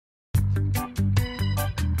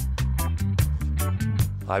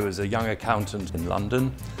I was a young accountant in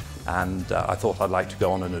London, and I thought I'd like to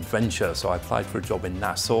go on an adventure, so I applied for a job in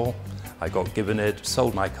Nassau. I got given it,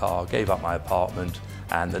 sold my car, gave up my apartment,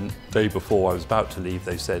 and the day before I was about to leave,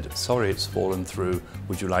 they said, "Sorry, it's fallen through.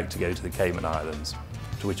 Would you like to go to the Cayman Islands?"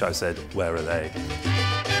 To which I said, "Where are they?"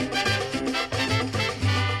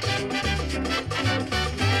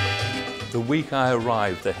 The week I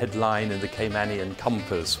arrived, the headline in the Caymanian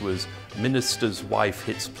Compass was "Minister's wife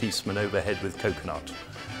hits policeman overhead with coconut."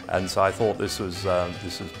 And so I thought this was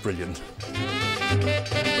brilliant.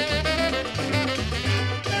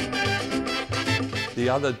 The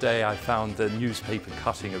other day I found the newspaper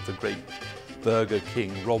cutting of the great Burger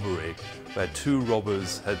King robbery, where two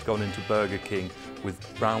robbers had gone into Burger King with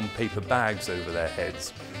brown paper bags over their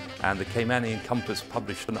heads. And the Caymanian Compass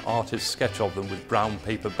published an artist's sketch of them with brown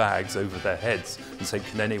paper bags over their heads and said,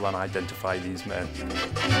 "Can anyone identify these men?"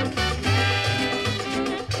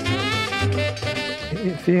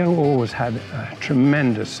 Theo always had a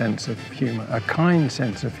tremendous sense of humour, a kind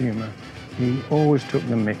sense of humour. He always took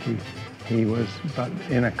the mickey. He was, but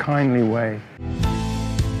in a kindly way.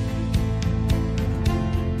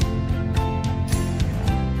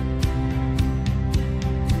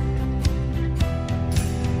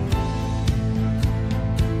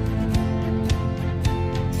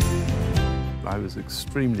 I was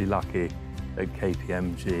extremely lucky at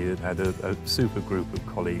KPMG. It had a super group of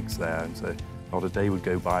colleagues there, and so not a day would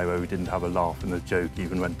go by where we didn't have a laugh and a joke,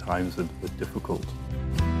 even when times were difficult.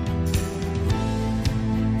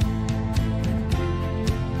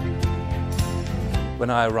 When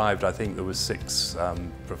I arrived, I think there were 6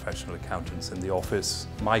 professional accountants in the office.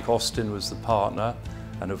 Mike Austin was the partner,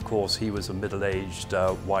 and of course he was a middle-aged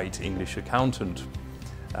white English accountant.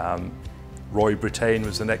 Roy Brittain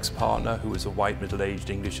was the next partner, who was a white middle-aged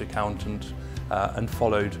English accountant, and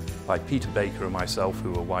followed by Peter Baker and myself,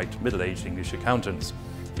 who were white middle-aged English accountants.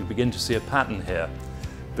 You begin to see a pattern here.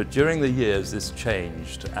 But during the years this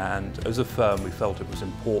changed, and as a firm we felt it was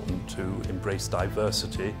important to embrace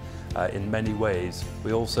diversity in many ways.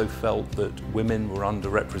 We also felt that women were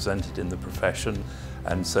underrepresented in the profession,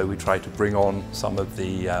 and so we tried to bring on some of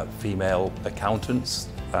the female accountants,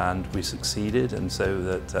 and we succeeded, and so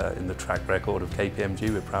that in the track record of KPMG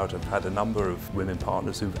we're proud to have had a number of women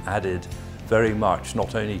partners who've added very much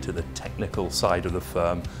not only to the technical side of the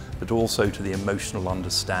firm but also to the emotional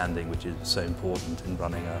understanding, which is so important in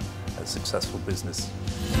running a successful business.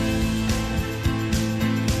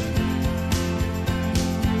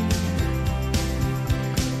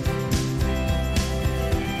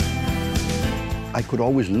 I could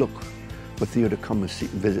always look for Theo to come and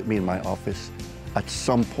visit me in my office at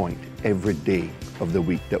some point every day of the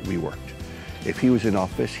week that we worked. If he was in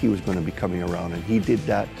office, he was going to be coming around, and he did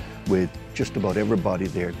that with just about everybody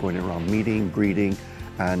there, going around meeting, greeting,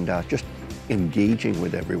 and just engaging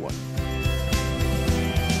with everyone.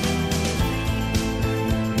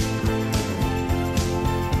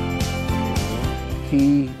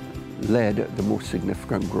 He led the most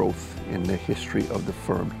significant growth in the history of the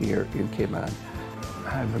firm here in Cayman. I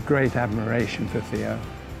have a great admiration for Theo.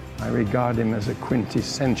 I regard him as a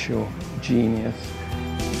quintessential genius.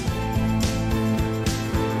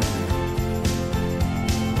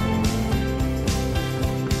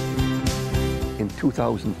 In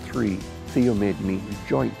 2003, Theo made me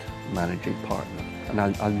joint managing partner, and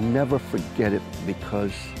I'll never forget it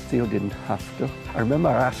because Theo didn't have to. I remember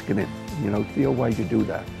asking him, "Theo, why'd you do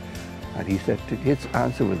that?" And he said, his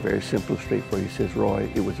answer was very simple, straightforward. He says,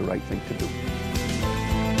 "Roy, it was the right thing to do."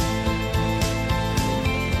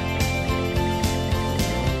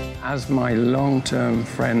 As my long-term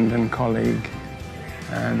friend and colleague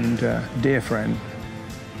and dear friend,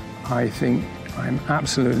 I think I'm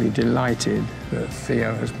absolutely delighted that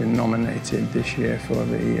Theo has been nominated this year for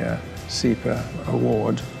the CEPA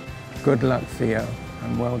award. Good luck, Theo,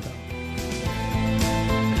 and well done.